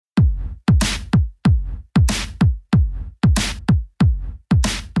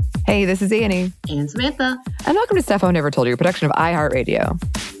Hey, this is Annie. And Samantha. And welcome to Stuff I Never Told You, a production of iHeartRadio.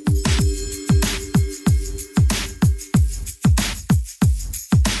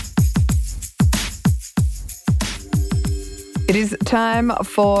 It is time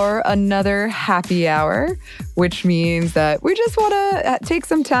for another happy hour, which means that we just want to take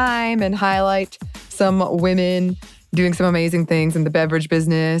some time and highlight some women doing some amazing things in the beverage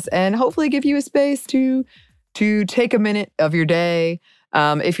business and hopefully give you a space to take a minute of your day.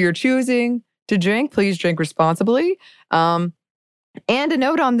 If you're choosing to drink, please drink responsibly. And a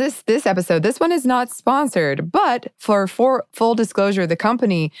note on this episode, this one is not sponsored, but for full disclosure, the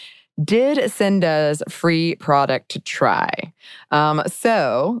company did send us free product to try.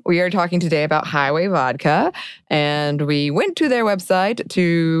 So we are talking today about Highway Vodka, and we went to their website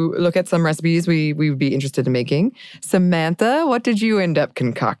to look at some recipes we would be interested in making. Samantha, what did you end up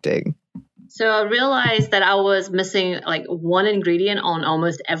concocting? So I realized that I was missing like one ingredient on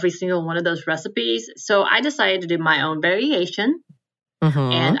almost every single one of those recipes. So I decided to do my own variation.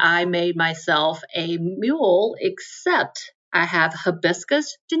 And I made myself a mule, except I have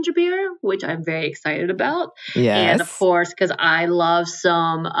hibiscus ginger beer, which I'm very excited about. Yes. And of course, because I love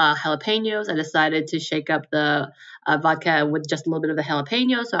some jalapenos, I decided to shake up the vodka with just a little bit of the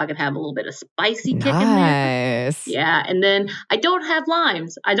jalapeno so I can have a little bit of spicy kick in there. Nice. Yeah. And then I don't have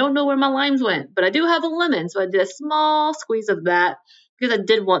limes. I don't know where my limes went, but I do have a lemon. So I did a small squeeze of that because I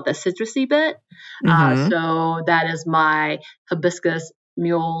did want the citrusy bit. So that is my hibiscus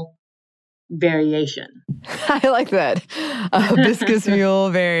mule variation. I like that. A hibiscus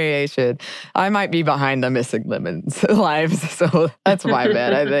mule variation. I might be behind the missing lemons lives, so that's my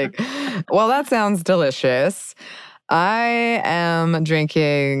bet, I think. Well, that sounds delicious. I am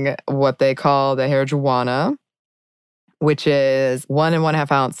drinking what they call the Juana, which is 1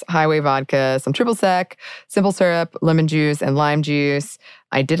 1/2 ounce Highway vodka, some triple sec, simple syrup, lemon juice, and lime juice.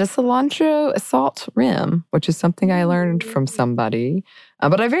 I did a cilantro salt rim, which is something I learned from somebody.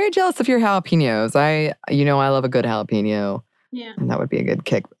 But I'm very jealous of your jalapenos. I love a good jalapeno. Yeah. And that would be a good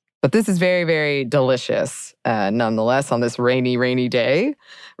kick. But this is very, very delicious, nonetheless, on this rainy day.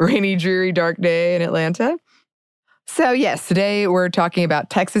 Rainy, dreary, dark day in Atlanta. So yes, today we're talking about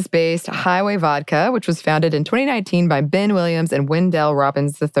Texas-based Highway Vodka, which was founded in 2019 by Ben Williams and Wendell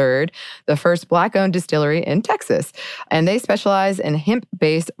Robbins III, the first Black-owned distillery in Texas. And they specialize in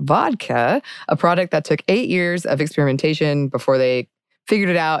hemp-based vodka, a product that took 8 years of experimentation before they figured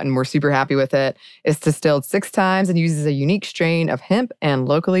it out and were super happy with it. It's distilled 6 times and uses a unique strain of hemp and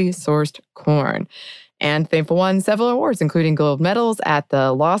locally sourced corn. And they've won several awards, including gold medals at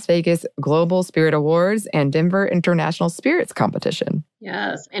the Las Vegas Global Spirit Awards and Denver International Spirits Competition.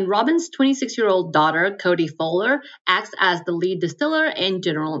 Yes. And Robin's 26-year-old daughter, Cody Fowler, acts as the lead distiller and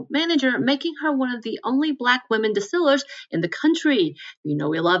general manager, making her one of the only Black women distillers in the country. You know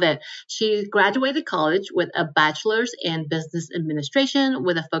we love it. She graduated college with a bachelor's in business administration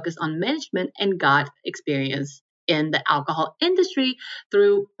with a focus on management and got experience in the alcohol industry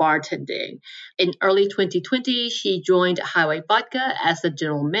through bartending. In early 2020, she joined Highway Vodka as the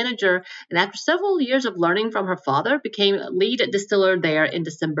general manager, and after several years of learning from her father, became lead distiller there in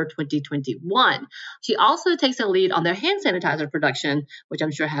December 2021. She also takes a lead on their hand sanitizer production, which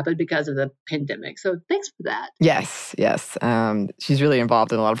I'm sure happened because of the pandemic. So thanks for that. Yes. She's really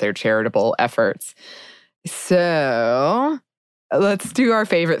involved in a lot of their charitable efforts. So let's do our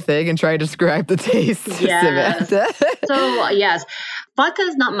favorite thing and try to describe the taste. Yes. So, yes, vodka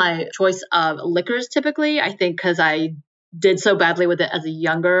is not my choice of liquors typically. I think because I did so badly with it as a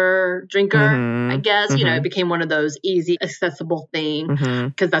younger drinker, I guess. You know, it became one of those easy, accessible things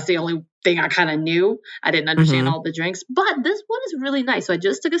because that's the only thing I kind of knew. I didn't understand all the drinks, but this one is really nice. So I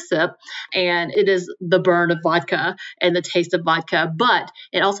just took a sip, and it is the burn of vodka and the taste of vodka, but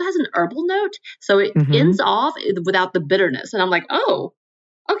it also has an herbal note. So it ends off without the bitterness. And I'm like, oh,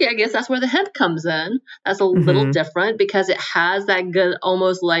 okay, I guess that's where the hemp comes in. That's a little different because it has that good,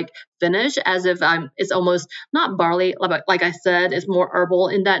 almost like finish, as if it's almost not barley. Like I said, it's more herbal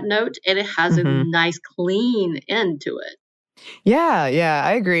in that note, and it has a nice, clean end to it. Yeah,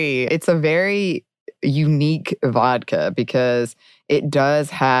 I agree. It's a very unique vodka because it does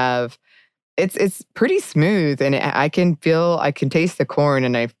have, it's pretty smooth, and I can taste the corn,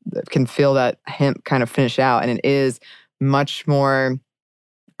 and I can feel that hemp kind of finish out, and it is much more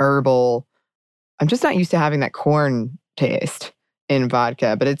herbal. I'm just not used to having that corn taste in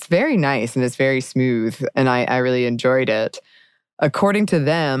vodka, but it's very nice and it's very smooth, and I really enjoyed it. According to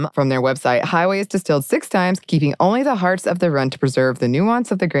them, from their website, Highway is distilled 6 times, keeping only the hearts of the run to preserve the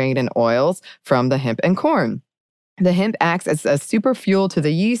nuance of the grain and oils from the hemp and corn. The hemp acts as a super fuel to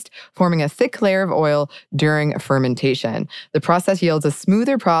the yeast, forming a thick layer of oil during fermentation. The process yields a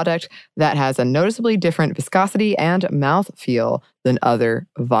smoother product that has a noticeably different viscosity and mouthfeel than other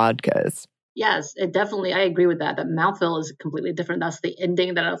vodkas. Yes, it definitely, I agree with that. That mouthfeel is completely different. That's the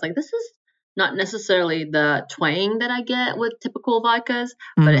ending that I was like, this is not necessarily the twang that I get with typical vodkas,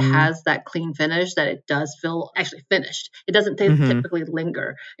 but it Mm-hmm. has that clean finish that it does feel actually finished. It doesn't Mm-hmm. typically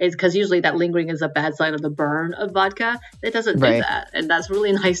linger. It's because usually that lingering is a bad sign of the burn of vodka. It doesn't do Right. that. And that's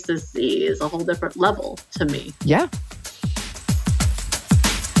really nice to see. It's a whole different level to me. Yeah.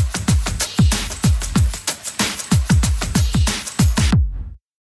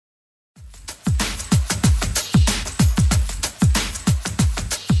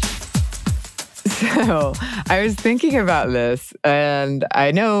 So I was thinking about this, and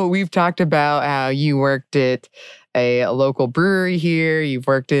I know we've talked about how you worked at a local brewery here. You've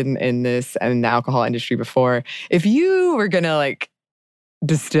worked in the alcohol industry before. If you were gonna like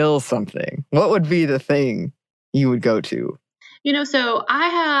distill something, what would be the thing you would go to? So I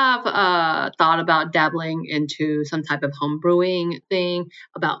have thought about dabbling into some type of home brewing thing,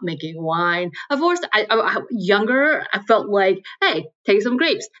 about making wine. Of course, younger, I felt like, hey, take some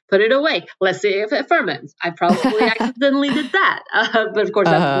grapes, put it away. Let's see if it ferments. I probably accidentally did that. But of course,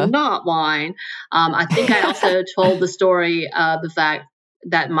 that's Uh-huh. not wine. I think I also told the story of the fact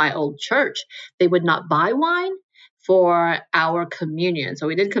that my old church, they would not buy wine for our communion. So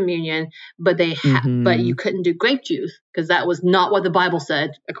we did communion, but but Mm-hmm. you couldn't do grape juice because that was not what the Bible said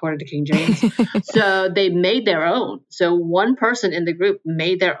according to King James. So they made their own. So one person in the group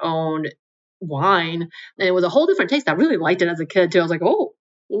made their own wine, and it was a whole different taste. I really liked it as a kid too. I was like, oh,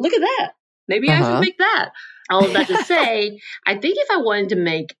 look at that. Maybe I should Uh-huh. make that. All of that to say, I think if I wanted to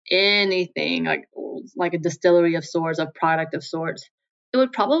make anything like a distillery of sorts, a product of sorts, it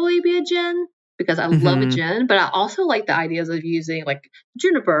would probably be a gin because I love a Mm-hmm. gin, but I also like the ideas of using like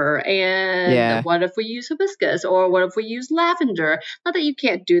juniper, and Yeah. what if we use hibiscus, or what if we use lavender? Not that you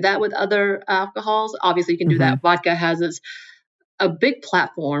can't do that with other alcohols. Obviously, you can do Mm-hmm. that. Vodka has a big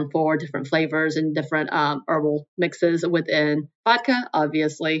platform for different flavors and different herbal mixes within vodka.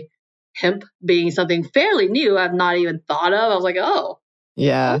 Obviously, hemp being something fairly new, I've not even thought of. I was like, oh,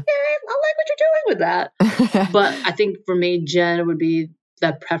 Yeah. okay, I like what you're doing with that. But I think for me, gin would be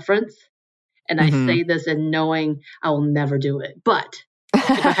the preference. And I Mm-hmm. say this in knowing I will never do it. But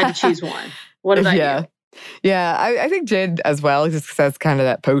if I had to choose one, what about you? Yeah. Yeah. I think gin as well, just because that's kind of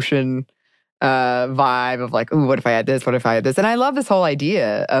that potion vibe of like, ooh, what if I had this? What if I had this? And I love this whole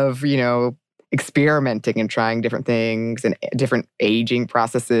idea of, experimenting and trying different things and different aging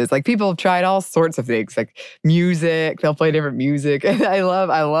processes. Like people have tried all sorts of things, like music, they'll play different music. And I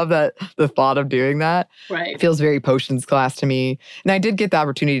love that the thought of doing that. It Right. feels very potions class to me. And I did get the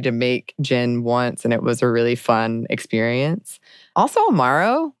opportunity to make gin once, and it was a really fun experience. Also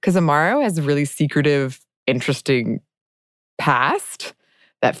Amaro, because Amaro has a really secretive, interesting past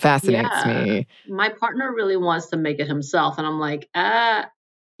that fascinates Yeah. me. My partner really wants to make it himself. And I'm like,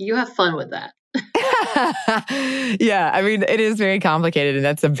 you have fun with that. Yeah, I mean, it is very complicated, and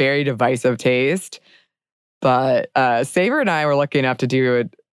that's a very divisive taste. But Saber and I were lucky enough to do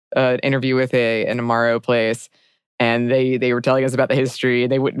an interview with an Amaro place, and they were telling us about the history.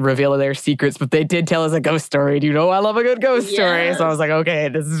 They wouldn't reveal their secrets, but they did tell us a ghost story. Do you know I love a good ghost story? So I Yes. was like, okay,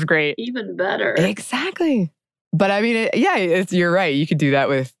 this is great. Even better. Exactly. But I mean, you're right. You could do that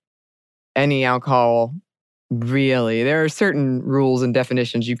with any alcohol, really. There are certain rules and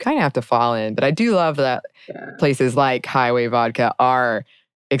definitions you kind of have to fall in. But I do love that Yeah. places like Highway Vodka are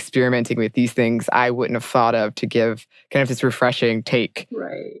experimenting with these things I wouldn't have thought of to give kind of this refreshing take.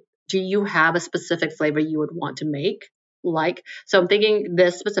 Right. Do you have a specific flavor you would want to make? So I'm thinking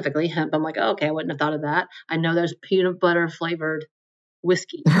this specifically, hemp. I'm like, oh, okay, I wouldn't have thought of that. I know there's peanut butter flavored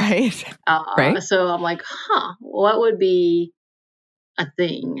whiskey. Right? Right? So I'm like, what would be a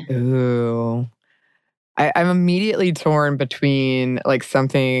thing? Ooh. I'm immediately torn between like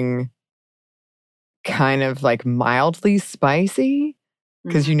something kind of like mildly spicy.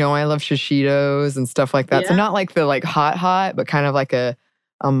 Because Mhm. I love shishitos and stuff like that. So Yeah, not like the like hot, but kind of like a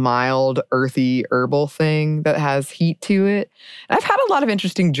mild, earthy herbal thing that has heat to it. And I've had a lot of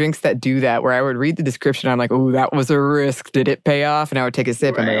interesting drinks that do that, where I would read the description, I'm like, oh, that was a risk. Did it pay off? And I would take a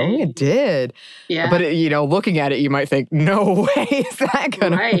sip and I'm like, oh, right. it did. But Yeah, looking at it, you might think, no way is that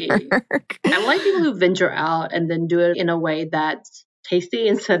gonna right. work. I like people who venture out and then do it in a way that's tasty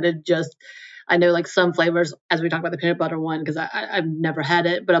instead of just. I know like some flavors, as we talked about the peanut butter one, because I've never had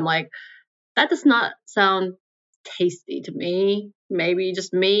it, but I'm like, that does not sound tasty to me. Maybe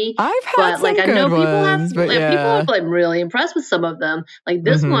just me. I've had but some like I good know people ones, but people yeah. are like really impressed with some of them. Like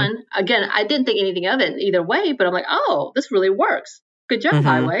this one, again, I didn't think anything of it either way, but I'm like, oh, this really works. Good job,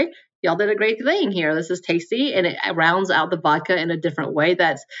 Highway. Y'all did a great thing here. This is tasty, and it rounds out the vodka in a different way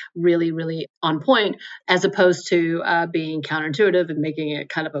that's really, really on point, as opposed to being counterintuitive and making it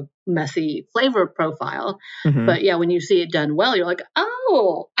kind of a messy flavor profile. But yeah, when you see it done well, you're like,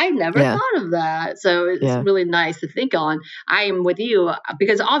 oh, I never thought of that. So it's really nice to think on. I am with you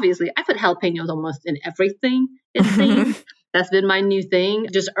because obviously I put jalapenos almost in everything, it seems. That's been my new thing.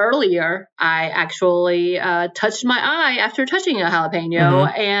 Just earlier, I actually touched my eye after touching a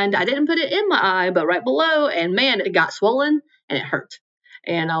jalapeno, and I didn't put it in my eye, but right below, and man, it got swollen and it hurt.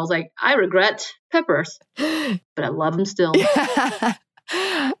 And I was like, I regret peppers, but I love them still.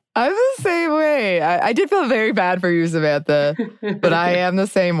 I'm the same way. I did feel very bad for you, Samantha, but I am the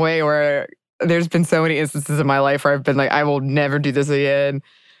same way where there's been so many instances in my life where I've been like, I will never do this again.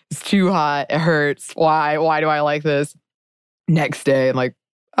 It's too hot. It hurts. Why? Why do I like this? Next day, I'm like,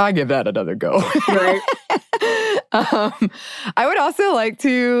 I'll give that another go. Right. I would also like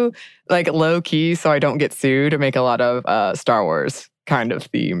to, like, low key, so I don't get sued, make a lot of Star Wars kind of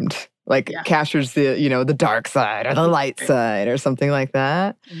themed, like captures the, the dark side or the light side or something like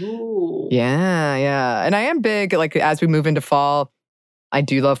that. Ooh. Yeah. And I am big, like, as we move into fall, I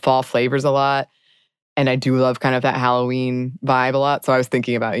do love fall flavors a lot. And I do love kind of that Halloween vibe a lot. So I was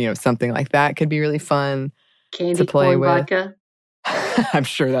thinking about, something like that could be really fun Candy to play corn with. Vodka. I'm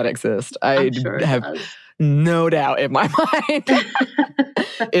sure that exists. I have no doubt in my mind.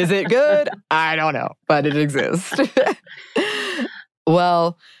 Is it good? I don't know, but it exists.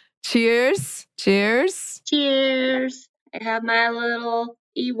 Well, cheers. Cheers. Cheers. I have my little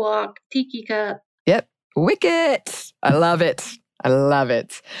Ewok tiki cup. Yep. Wicked. I love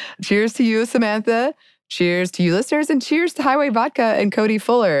it. Cheers to you, Samantha. Cheers to you listeners, and cheers to Highway Vodka and Cody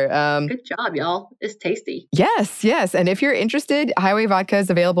Fuller. Good job, y'all. It's tasty. Yes. And if you're interested, Highway Vodka is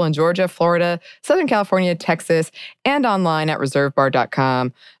available in Georgia, Florida, Southern California, Texas, and online at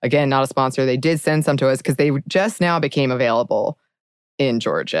reservebar.com. Again, not a sponsor. They did send some to us because they just now became available in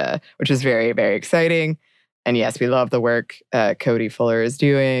Georgia, which is very, very exciting. And yes, we love the work Cody Fuller is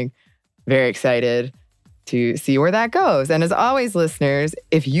doing. Very excited to see where that goes. And as always, listeners,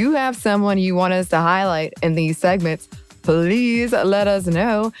 if you have someone you want us to highlight in these segments, please let us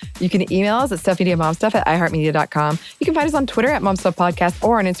know. You can email us at stuffmediamomstuff@iheartmedia.com. You can find us on Twitter at momstuffpodcast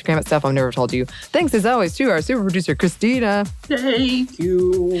or on Instagram at Stuff I've Never Told You. Thanks as always to our super producer, Christina. Thank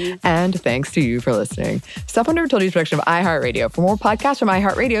you. And thanks to you for listening. Stuff I've Never Told You is a production of iHeartRadio. For more podcasts from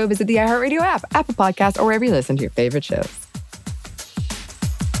iHeartRadio, visit the iHeartRadio app, Apple Podcasts, or wherever you listen to your favorite shows.